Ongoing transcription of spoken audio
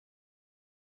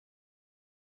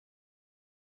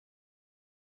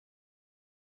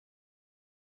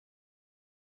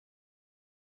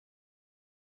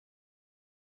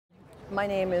My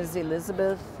name is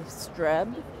Elizabeth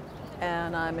Streb,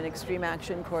 and I'm an extreme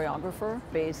action choreographer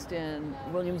based in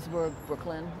Williamsburg,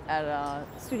 Brooklyn, at a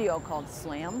studio called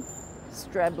SLAM,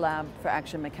 Streb Lab for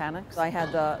Action Mechanics. I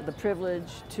had the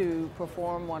privilege to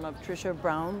perform one of Trisha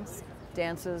Brown's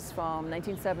dances from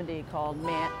 1970 called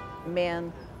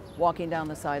Man Walking Down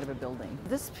the Side of a Building.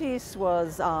 This piece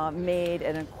was made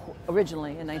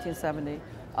originally in 1970.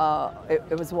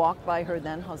 It was walked by her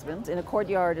then husband in a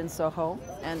courtyard in Soho,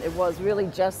 and it was really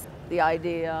just the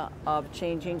idea of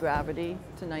changing gravity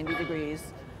to 90 degrees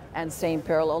and staying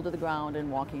parallel to the ground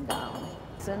and walking down.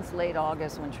 Since late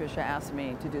August, when Trisha asked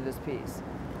me to do this piece,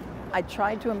 I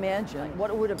tried to imagine what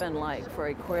it would have been like for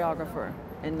a choreographer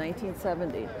in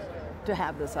 1970 to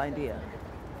have this idea.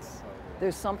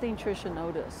 There's something Trisha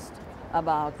noticed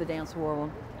about the dance world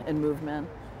and movement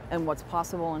and what's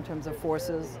possible in terms of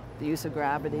forces, the use of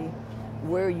gravity,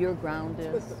 where your ground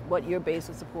is, what your base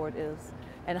of support is,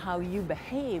 and how you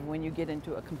behave when you get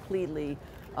into a completely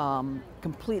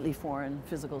foreign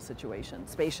physical situation,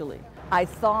 spatially. I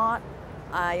thought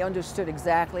I understood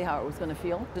exactly how it was going to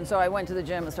feel. And so I went to the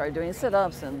gym and started doing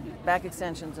sit-ups and back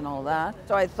extensions and all that.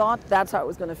 So I thought that's how it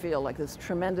was going to feel, like this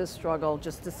tremendous struggle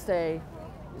just to stay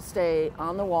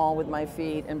on the wall with my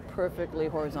feet and perfectly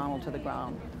horizontal to the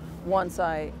ground. Once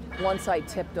I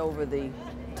tipped over the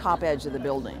top edge of the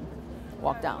building,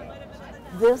 walked down.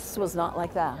 This was not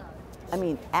like that. I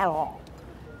mean, at all.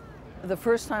 The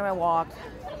first time I walked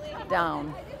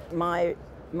down, my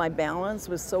balance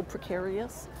was so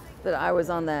precarious that I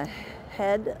was on the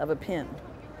head of a pin,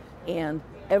 and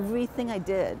everything I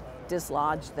did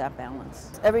dislodged that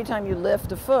balance. Every time you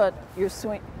lift a foot,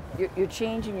 you're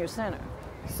changing your center.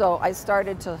 So I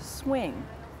started to swing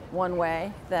one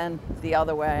way, then the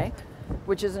other way,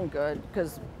 which isn't good,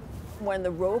 because when the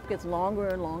rope gets longer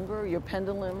and longer, your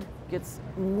pendulum gets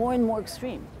more and more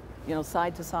extreme,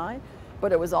 side to side.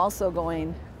 But it was also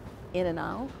going in and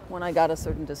out when I got a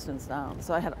certain distance down.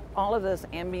 So I had all of this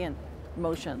ambient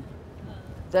motion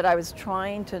that I was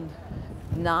trying to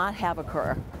not have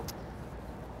occur.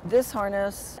 This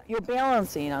harness, you're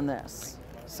balancing on this.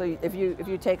 So if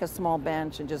you take a small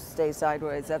bench and just stay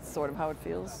sideways, that's sort of how it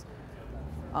feels.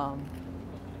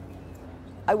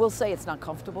 I will say it's not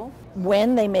comfortable.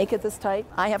 When they make it this tight,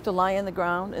 I have to lie in the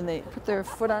ground and they put their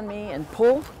foot on me and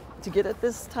pull to get it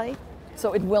this tight,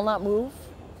 so it will not move,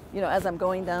 as I'm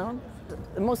going down.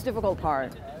 The most difficult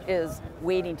part is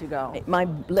waiting to go. My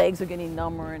legs are getting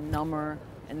number and number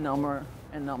and number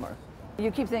and number.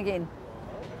 You keep thinking,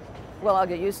 well, I'll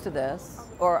get used to this,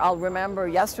 or I'll remember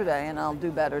yesterday and I'll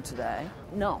do better today.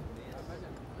 No,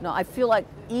 I feel like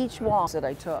each walk that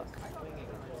I took,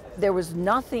 there was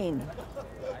nothing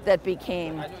that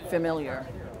became familiar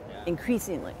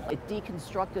increasingly. It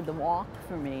deconstructed the walk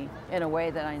for me in a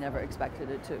way that I never expected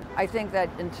it to. I think that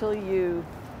until you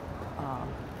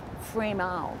frame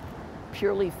out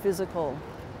purely physical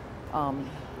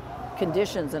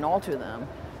conditions and alter them,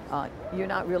 you're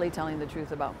not really telling the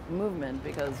truth about movement,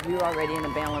 because you're already in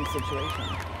a balanced situation.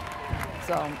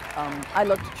 So I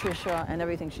look to Trisha and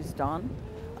everything she's done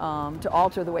to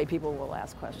alter the way people will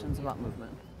ask questions about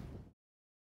movement.